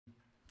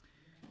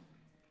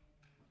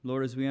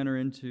Lord, as we enter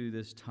into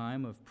this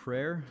time of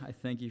prayer, I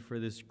thank you for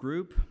this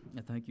group.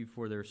 I thank you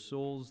for their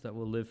souls that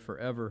will live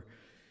forever.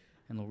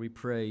 And Lord, we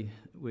pray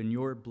in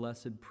your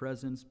blessed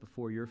presence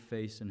before your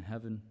face in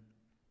heaven.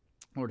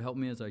 Lord, help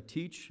me as I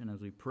teach and as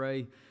we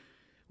pray.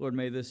 Lord,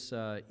 may this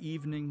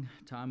evening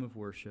time of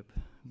worship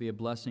be a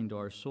blessing to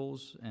our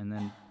souls and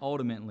then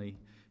ultimately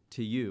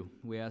to you.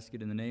 We ask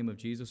it in the name of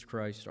Jesus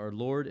Christ, our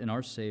Lord and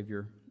our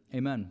Savior.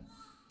 Amen.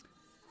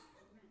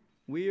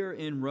 We are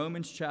in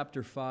Romans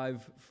chapter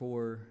 5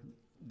 for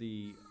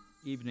the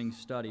evening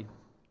study.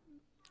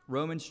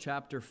 Romans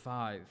chapter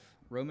 5.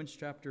 Romans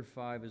chapter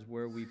 5 is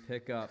where we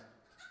pick up,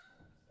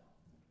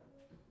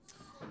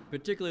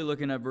 particularly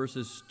looking at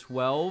verses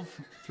 12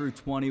 through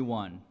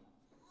 21.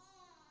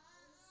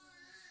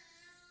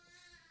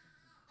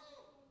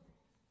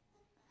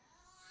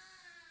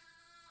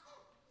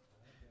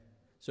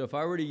 So if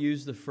I were to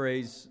use the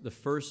phrase, the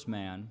first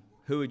man,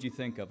 who would you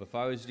think of? If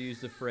I was to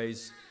use the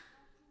phrase,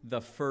 the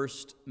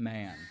first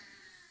man,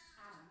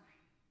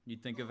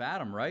 you'd think of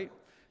Adam, right?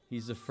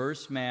 He's the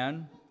first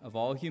man of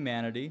all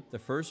humanity, the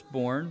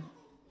firstborn,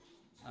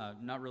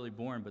 not really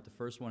born, but the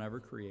first one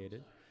ever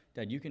created.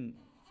 Dad, you can...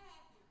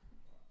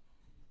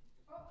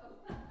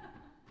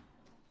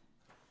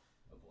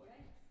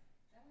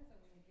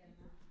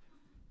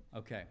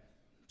 Okay,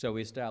 so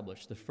we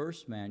established the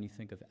first man, you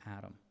think of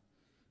Adam.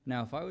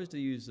 Now, if I was to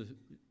use the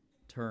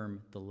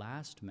term the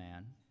last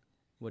man,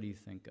 what do you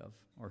think of?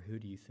 Or who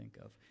do you think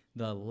of?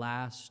 The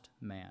last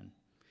man.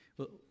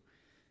 Well,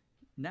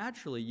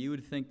 naturally, you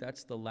would think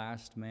that's the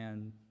last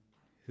man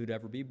who'd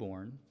ever be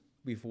born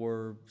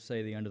before,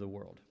 say, the end of the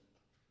world.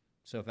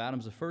 So if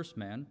Adam's the first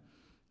man,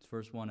 the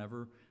first one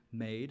ever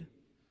made,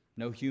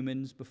 no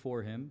humans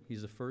before him,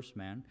 he's the first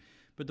man.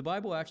 But the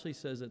Bible actually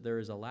says that there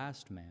is a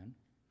last man,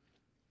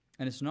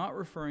 and it's not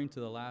referring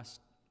to the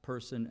last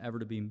person ever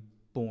to be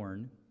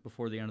born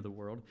before the end of the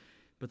world,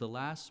 but the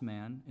last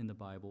man in the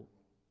Bible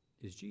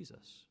is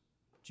Jesus.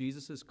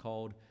 Jesus is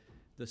called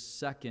the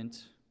second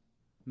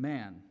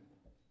man.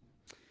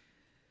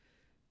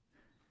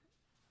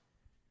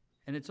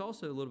 And it's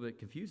also a little bit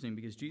confusing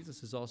because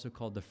Jesus is also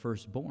called the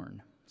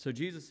firstborn. So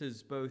Jesus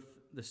is both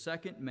the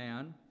second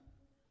man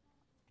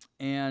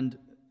and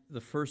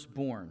the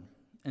firstborn.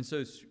 And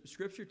so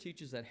Scripture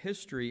teaches that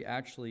history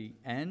actually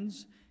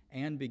ends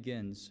and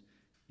begins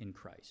in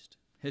Christ.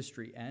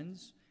 History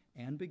ends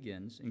and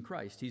begins in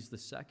Christ. He's the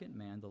second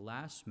man, the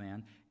last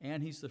man,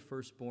 and he's the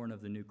firstborn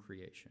of the new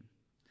creation.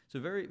 So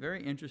very,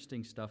 very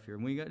interesting stuff here.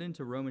 When we got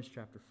into Romans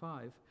chapter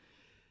 5,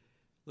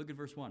 look at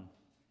verse 1.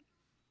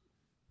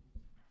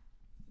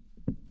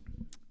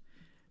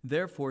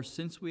 Therefore,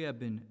 since we have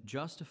been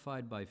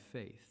justified by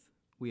faith,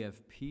 we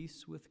have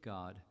peace with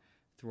God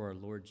through our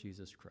Lord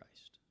Jesus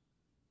Christ.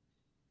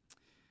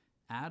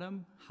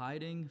 Adam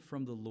hiding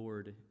from the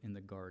Lord in the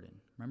garden.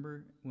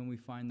 Remember when we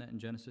find that in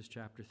Genesis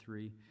chapter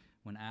 3?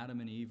 When Adam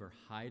and Eve are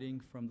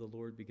hiding from the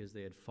Lord because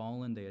they had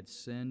fallen, they had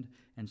sinned,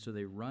 and so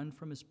they run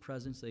from his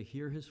presence. They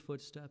hear his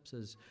footsteps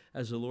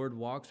as the Lord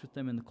walks with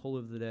them in the cool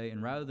of the day,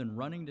 and rather than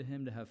running to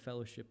him to have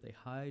fellowship, they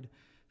hide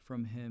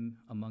from him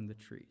among the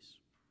trees.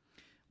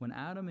 When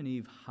Adam and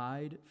Eve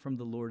hide from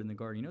the Lord in the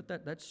garden, you know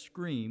what that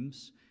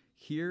screams?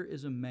 Here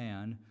is a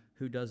man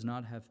who does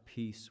not have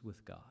peace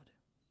with God.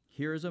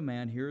 Here is a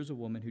man, here is a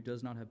woman who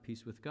does not have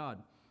peace with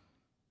God.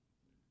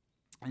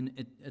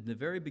 And at the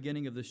very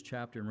beginning of this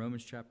chapter, in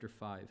Romans chapter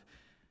 5,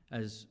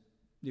 as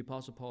the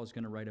Apostle Paul is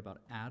going to write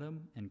about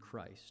Adam and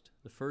Christ,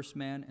 the first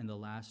man and the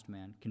last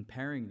man,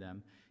 comparing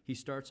them, he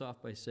starts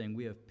off by saying,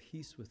 we have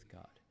peace with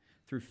God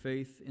through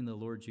faith in the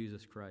Lord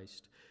Jesus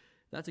Christ.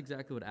 That's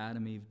exactly what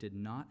Adam and Eve did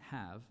not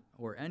have,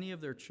 or any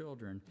of their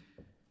children,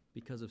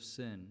 because of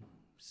sin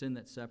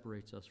that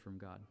separates us from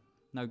God.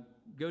 Now,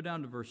 go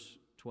down to verse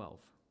 12.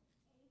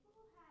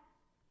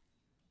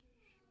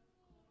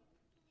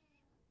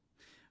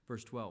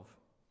 Verse 12.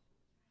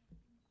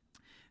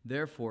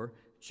 Therefore,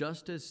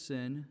 just as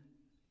sin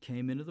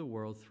came into the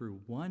world through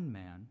one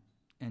man,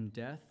 and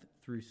death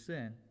through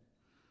sin,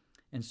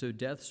 and so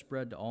death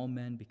spread to all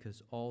men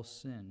because all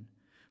sin.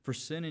 For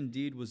sin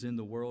indeed was in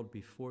the world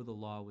before the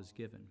law was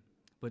given.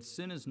 But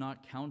sin is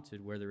not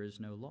counted where there is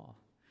no law.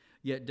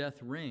 Yet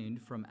death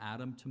reigned from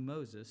Adam to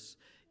Moses,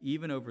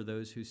 even over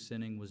those whose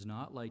sinning was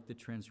not like the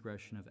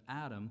transgression of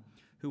Adam,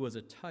 who was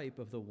a type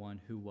of the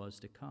one who was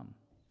to come.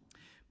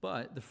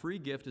 But the free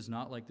gift is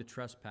not like the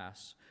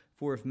trespass.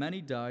 For if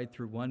many died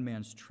through one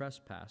man's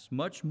trespass,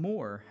 much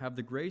more have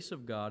the grace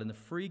of God and the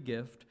free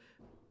gift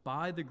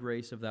by the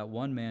grace of that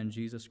one man,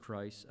 Jesus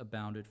Christ,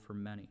 abounded for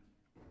many.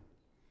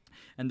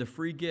 And the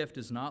free gift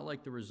is not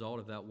like the result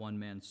of that one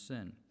man's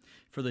sin.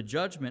 For the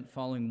judgment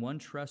following one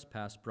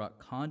trespass brought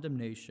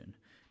condemnation,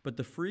 but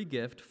the free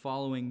gift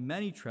following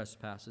many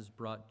trespasses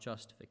brought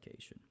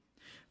justification.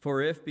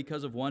 For if,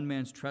 because of one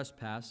man's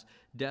trespass,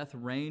 death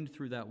reigned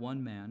through that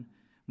one man,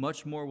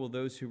 much more will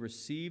those who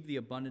receive the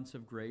abundance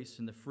of grace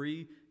and the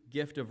free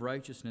gift of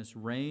righteousness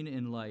reign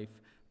in life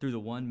through the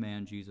one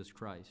man, Jesus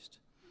Christ.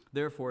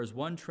 Therefore, as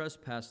one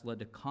trespass led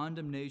to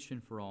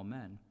condemnation for all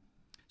men,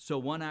 So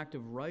one act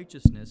of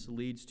righteousness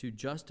leads to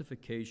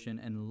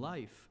justification and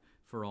life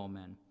for all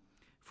men.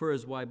 For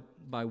as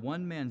by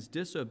one man's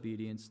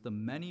disobedience the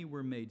many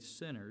were made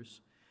sinners,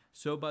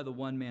 so by the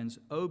one man's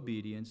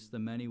obedience the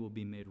many will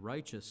be made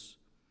righteous.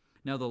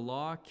 Now the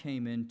law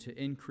came in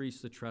to increase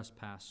the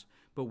trespass,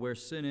 but where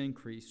sin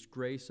increased,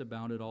 grace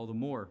abounded all the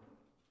more,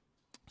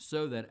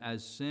 so that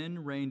as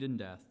sin reigned in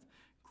death,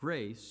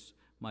 grace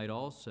might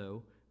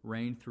also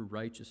reign through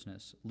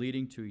righteousness,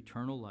 leading to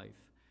eternal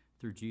life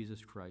through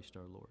Jesus Christ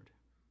our Lord.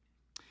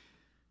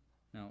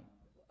 Now,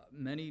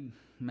 many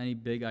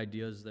big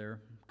ideas there.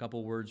 A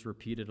couple words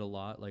repeated a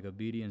lot, like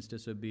obedience,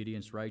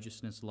 disobedience,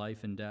 righteousness,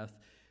 life, and death.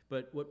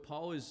 But what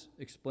Paul is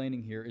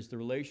explaining here is the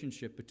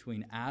relationship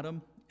between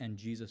Adam and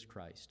Jesus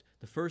Christ,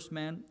 the first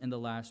man and the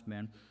last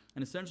man.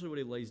 And essentially what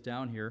he lays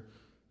down here,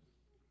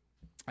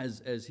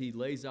 as he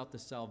lays out the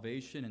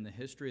salvation and the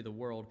history of the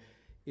world,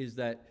 is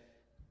that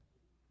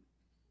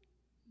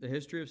the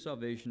history of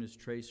salvation is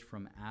traced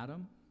from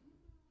Adam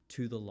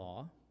to the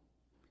law,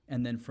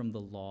 and then from the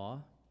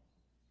law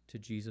to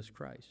Jesus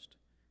Christ.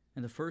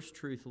 And the first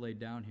truth laid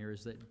down here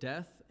is that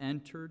death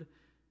entered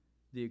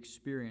the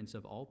experience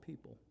of all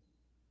people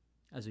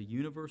as a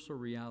universal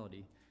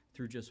reality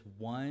through just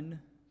one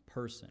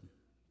person.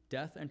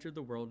 Death entered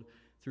the world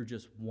through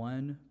just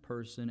one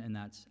person, and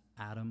that's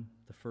Adam,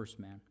 the first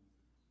man.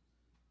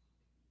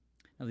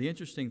 Now, the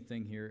interesting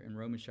thing here in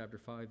Romans chapter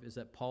 5 is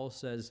that Paul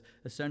says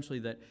essentially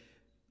that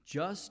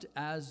just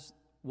as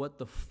what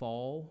the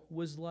fall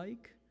was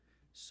like,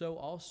 so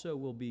also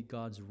will be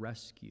God's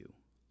rescue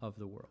of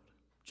the world.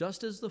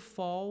 Just as the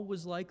fall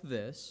was like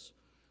this,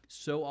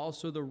 so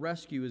also the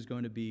rescue is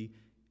going to be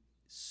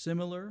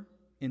similar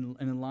and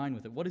in line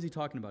with it. What is he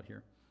talking about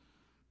here?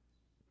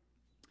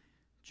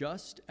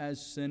 Just as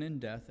sin and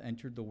death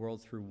entered the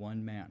world through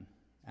one man,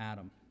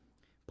 Adam.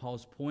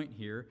 Paul's point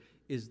here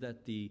is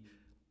that the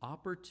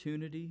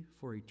opportunity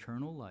for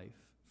eternal life,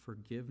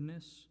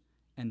 forgiveness,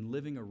 and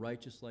living a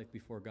righteous life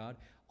before God,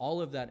 all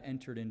of that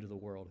entered into the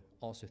world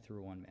also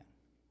through one man.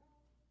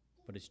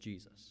 But it's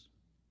Jesus.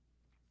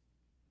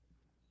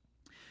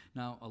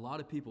 Now, a lot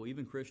of people,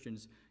 even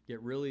Christians,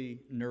 get really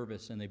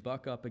nervous and they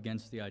buck up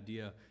against the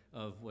idea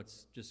of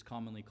what's just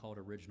commonly called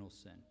original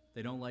sin.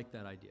 They don't like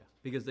that idea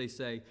because they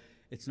say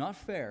it's not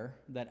fair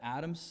that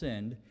Adam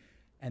sinned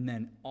and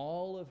then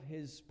all of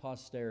his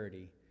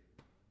posterity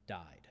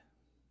died.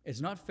 It's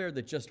not fair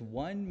that just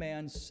one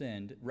man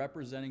sinned,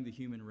 representing the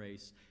human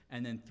race,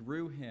 and then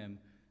through him,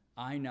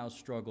 I now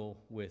struggle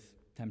with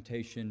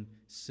temptation,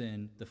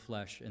 sin, the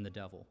flesh, and the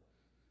devil.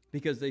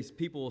 Because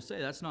people will say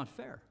that's not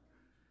fair.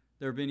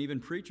 There have been even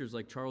preachers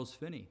like Charles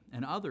Finney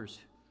and others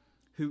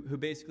who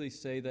basically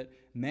say that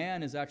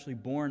man is actually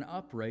born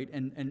upright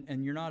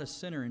and you're not a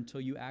sinner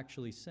until you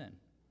actually sin.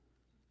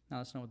 Now,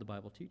 that's not what the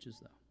Bible teaches,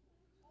 though.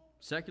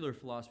 Secular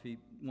philosophy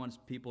wants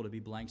people to be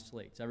blank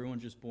slates.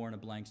 Everyone's just born a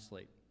blank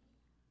slate.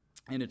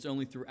 And it's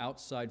only through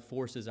outside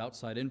forces,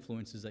 outside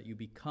influences, that you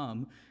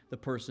become the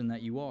person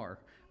that you are,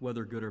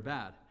 whether good or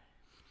bad.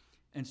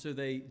 And so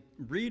they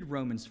read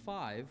Romans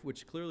 5,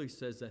 which clearly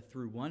says that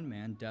through one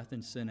man, death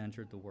and sin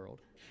entered the world.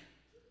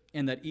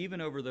 And that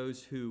even over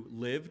those who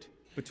lived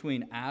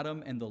between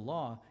Adam and the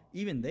law,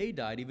 even they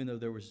died, even though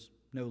there was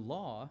no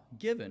law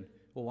given.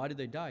 Well, why did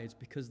they die? It's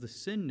because the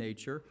sin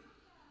nature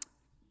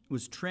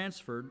was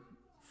transferred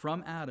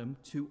from Adam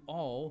to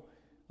all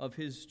of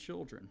his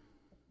children.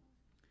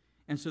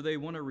 And so they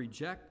want to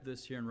reject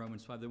this here in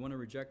Romans 5. They want to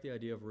reject the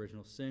idea of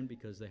original sin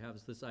because they have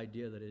this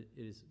idea that it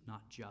is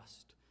not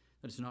just,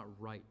 that it's not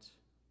right.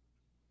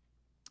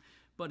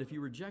 But if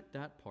you reject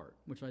that part,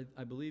 which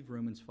I believe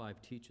Romans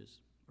 5 teaches,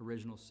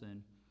 original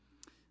sin,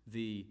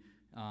 the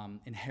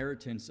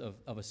inheritance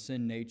of a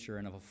sin nature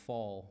and of a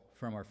fall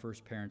from our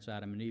first parents,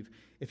 Adam and Eve,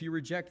 if you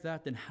reject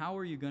that, then how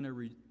are you going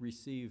to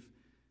receive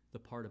the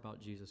part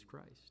about Jesus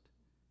Christ,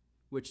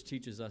 which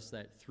teaches us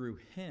that through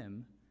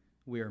him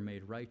we are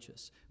made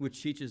righteous,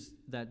 which teaches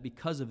that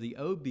because of the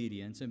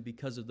obedience and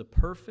because of the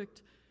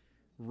perfect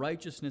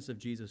righteousness of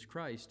Jesus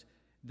Christ,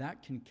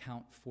 that can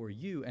count for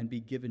you and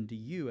be given to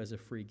you as a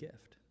free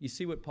gift. You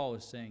see what Paul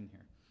is saying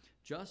here.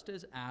 Just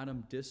as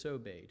Adam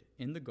disobeyed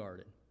in the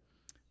garden,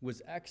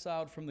 was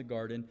exiled from the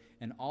garden,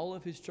 and all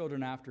of his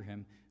children after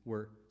him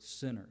were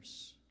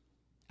sinners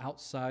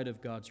outside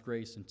of God's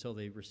grace until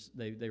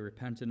they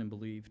repented and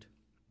believed.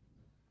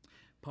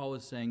 Paul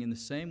is saying in the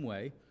same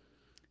way,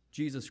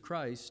 Jesus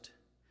Christ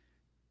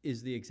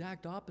is the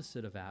exact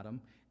opposite of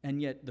Adam,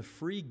 and yet the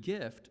free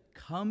gift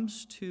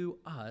comes to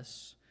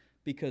us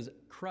because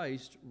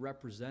Christ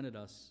represented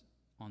us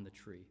on the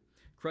tree.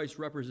 Christ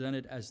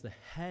represented as the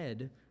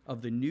head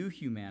of the new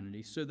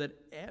humanity so that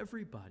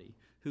everybody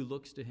who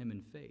looks to him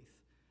in faith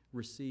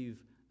receive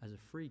as a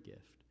free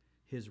gift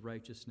his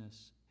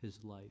righteousness, his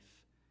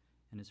life,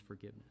 and his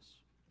forgiveness.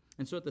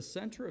 And so at the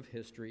center of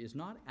history is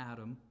not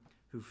Adam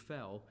who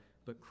fell,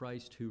 but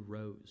Christ who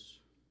rose.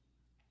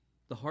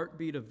 The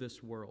heartbeat of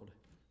this world,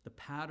 the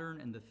pattern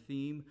and the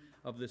theme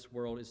of this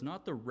world is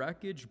not the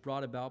wreckage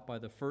brought about by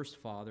the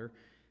first father,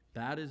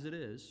 bad as it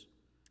is,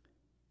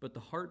 but the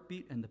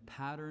heartbeat and the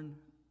pattern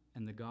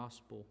and the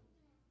gospel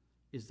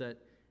is that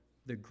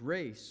the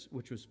grace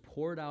which was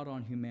poured out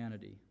on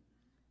humanity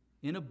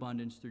in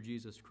abundance through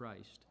Jesus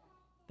Christ,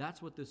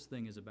 that's what this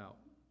thing is about.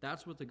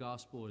 That's what the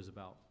gospel is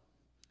about.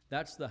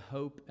 That's the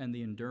hope and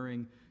the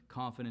enduring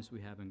confidence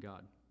we have in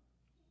God.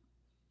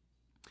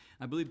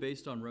 I believe,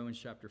 based on Romans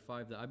chapter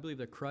 5, that I believe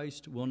that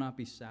Christ will not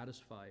be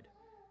satisfied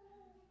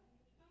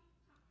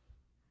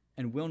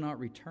and will not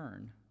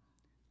return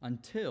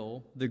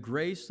until the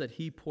grace that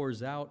he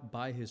pours out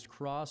by his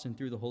cross and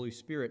through the Holy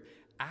Spirit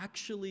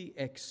actually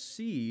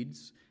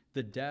exceeds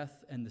the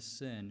death and the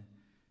sin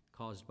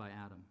caused by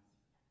Adam.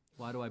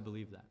 Why do I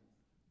believe that?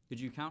 Did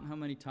you count how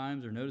many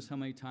times, or notice how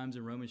many times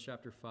in Romans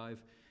chapter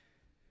 5,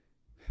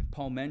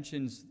 Paul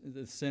mentions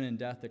the sin and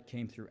death that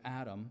came through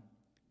Adam,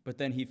 but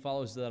then he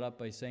follows that up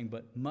by saying,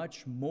 but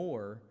much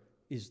more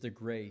is the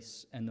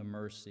grace and the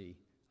mercy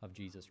of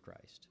Jesus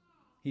Christ.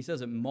 He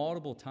says it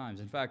multiple times.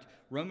 In fact,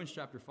 Romans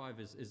chapter 5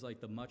 is like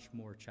the much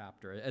more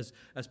chapter.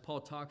 As Paul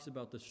talks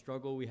about the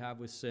struggle we have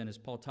with sin, as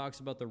Paul talks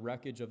about the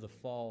wreckage of the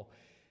fall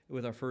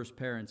with our first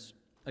parents,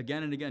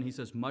 again and again he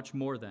says, much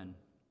more than,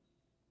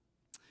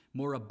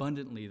 more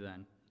abundantly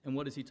than. And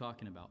what is he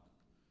talking about?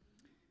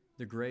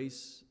 The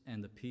grace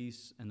and the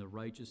peace and the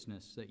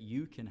righteousness that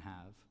you can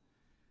have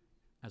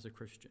as a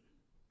Christian.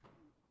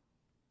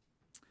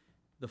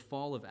 The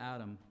fall of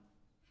Adam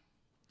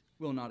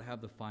will not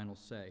have the final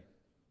say.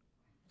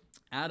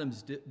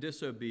 Adam's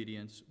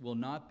disobedience will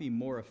not be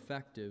more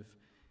effective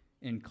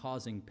in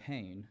causing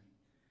pain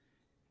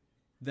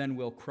than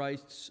will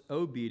Christ's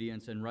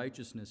obedience and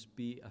righteousness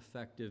be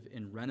effective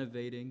in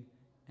renovating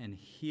and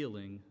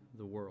healing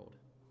the world.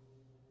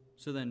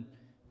 So then,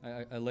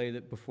 I lay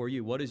that before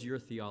you. What is your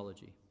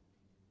theology?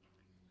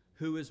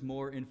 Who is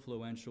more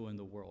influential in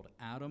the world,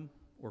 Adam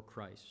or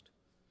Christ?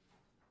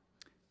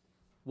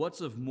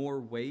 What's of more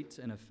weight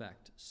and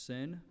effect,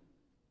 sin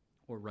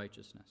or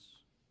righteousness?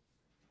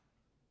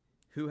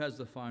 Who has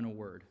the final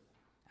word,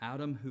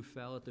 Adam who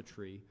fell at the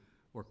tree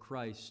or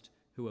Christ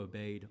who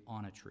obeyed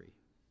on a tree?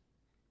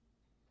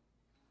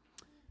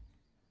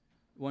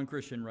 One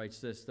Christian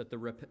writes this, that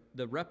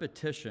the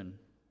repetition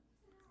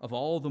of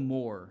all the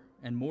more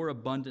and more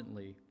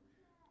abundantly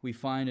we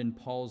find in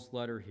Paul's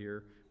letter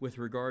here with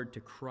regard to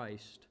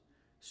Christ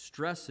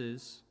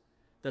stresses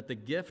that the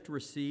gift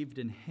received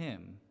in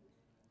him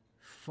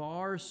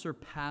far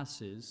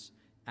surpasses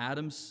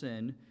Adam's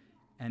sin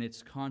and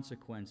its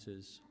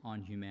consequences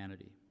on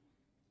humanity.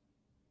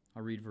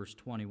 I'll read verse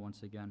 20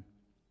 once again.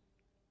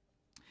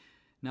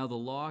 Now the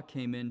law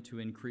came in to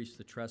increase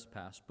the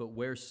trespass, but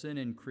where sin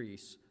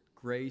increased,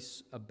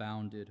 grace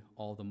abounded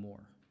all the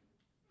more.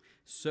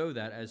 So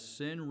that as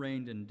sin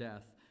reigned in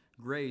death,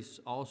 grace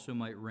also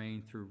might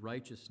reign through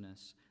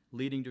righteousness,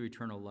 leading to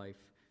eternal life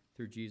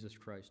through Jesus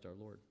Christ our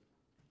Lord.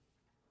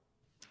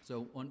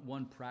 So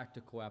one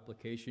practical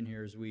application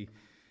here as we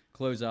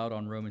close out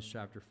on Romans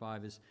chapter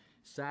 5 is,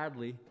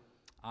 sadly,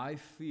 I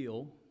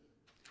feel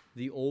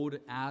the old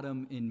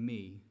Adam in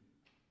me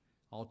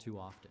all too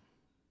often.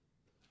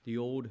 The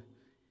old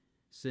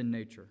sin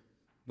nature,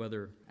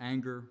 whether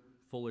anger,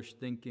 foolish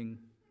thinking,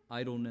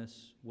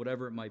 idleness,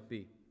 whatever it might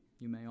be.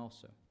 You may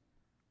also.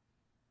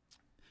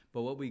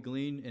 But what we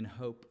glean in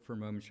hope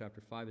from Romans chapter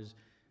 5 is,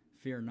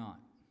 fear not,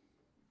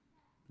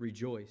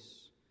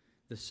 rejoice.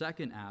 The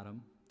second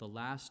Adam, the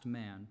last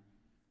man,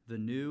 the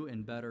new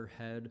and better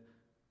head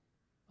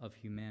of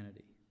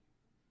humanity,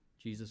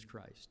 Jesus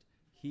Christ,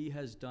 he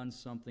has done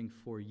something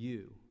for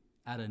you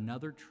at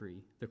another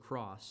tree, the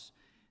cross,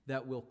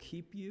 that will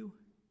keep you,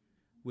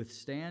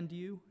 withstand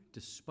you,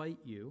 despite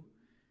you,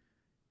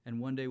 and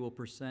one day will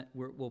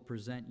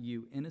present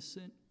you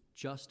innocent,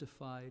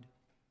 justified,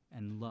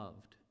 and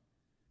loved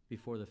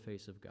before the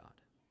face of God.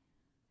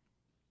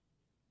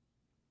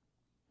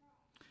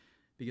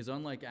 Because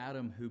unlike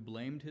Adam, who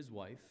blamed his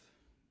wife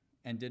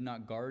and did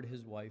not guard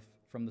his wife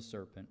from the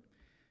serpent,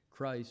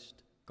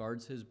 Christ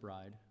guards his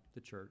bride,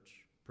 the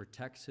church,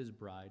 protects his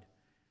bride,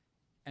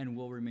 and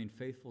will remain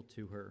faithful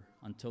to her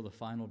until the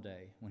final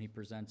day when he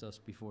presents us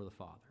before the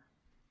Father.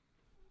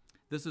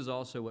 This is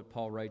also what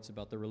Paul writes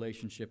about the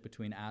relationship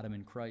between Adam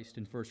and Christ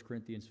in 1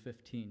 Corinthians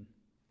 15.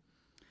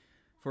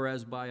 For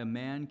as by a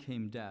man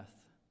came death,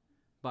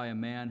 by a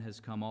man has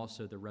come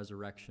also the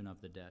resurrection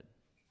of the dead.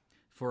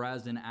 For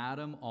as in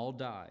Adam all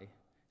die,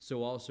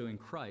 so also in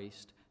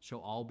Christ shall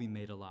all be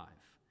made alive.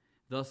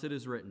 Thus it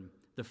is written,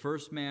 the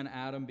first man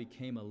Adam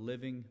became a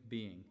living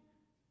being.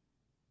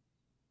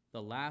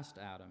 The last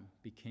Adam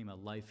became a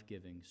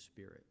life-giving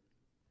spirit.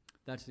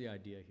 That's the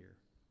idea here,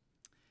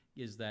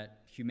 is that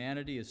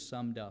humanity is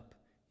summed up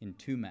in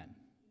two men.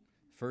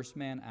 First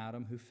man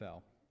Adam who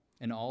fell,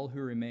 and all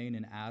who remain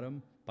in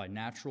Adam by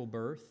natural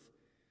birth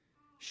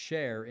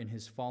share in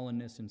his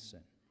fallenness and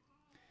sin.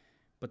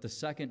 But the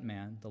second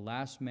man, the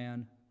last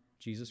man,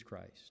 Jesus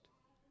Christ,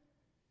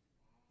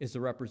 is the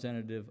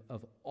representative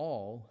of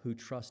all who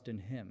trust in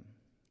him.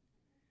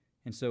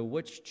 And so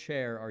which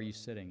chair are you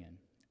sitting in?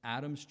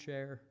 Adam's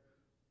chair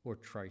or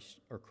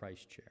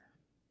Christ's chair?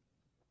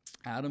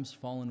 Adam's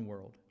fallen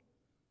world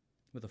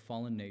with a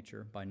fallen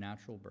nature by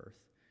natural birth,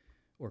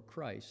 or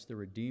Christ, the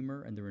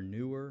Redeemer and the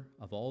Renewer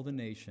of all the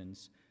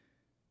nations,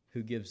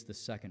 who gives the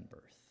second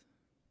birth.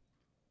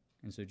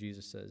 And so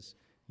Jesus says,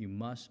 you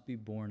must be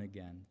born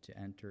again to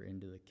enter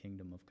into the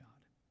kingdom of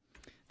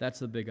God. That's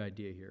the big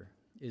idea here,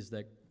 is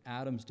that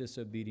Adam's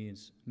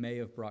disobedience may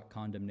have brought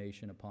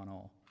condemnation upon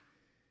all,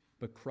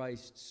 but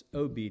Christ's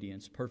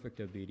obedience,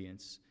 perfect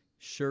obedience,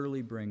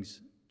 surely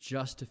brings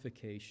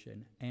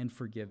justification and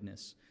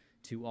forgiveness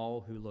to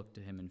all who look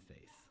to him in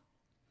faith.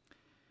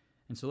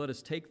 And so let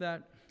us take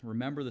that,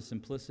 remember the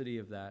simplicity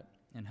of that,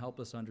 and help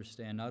us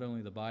understand not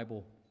only the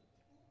Bible,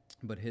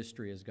 but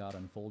history as God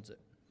unfolds it.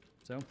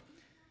 So,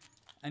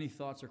 any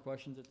thoughts or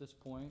questions at this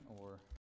point, or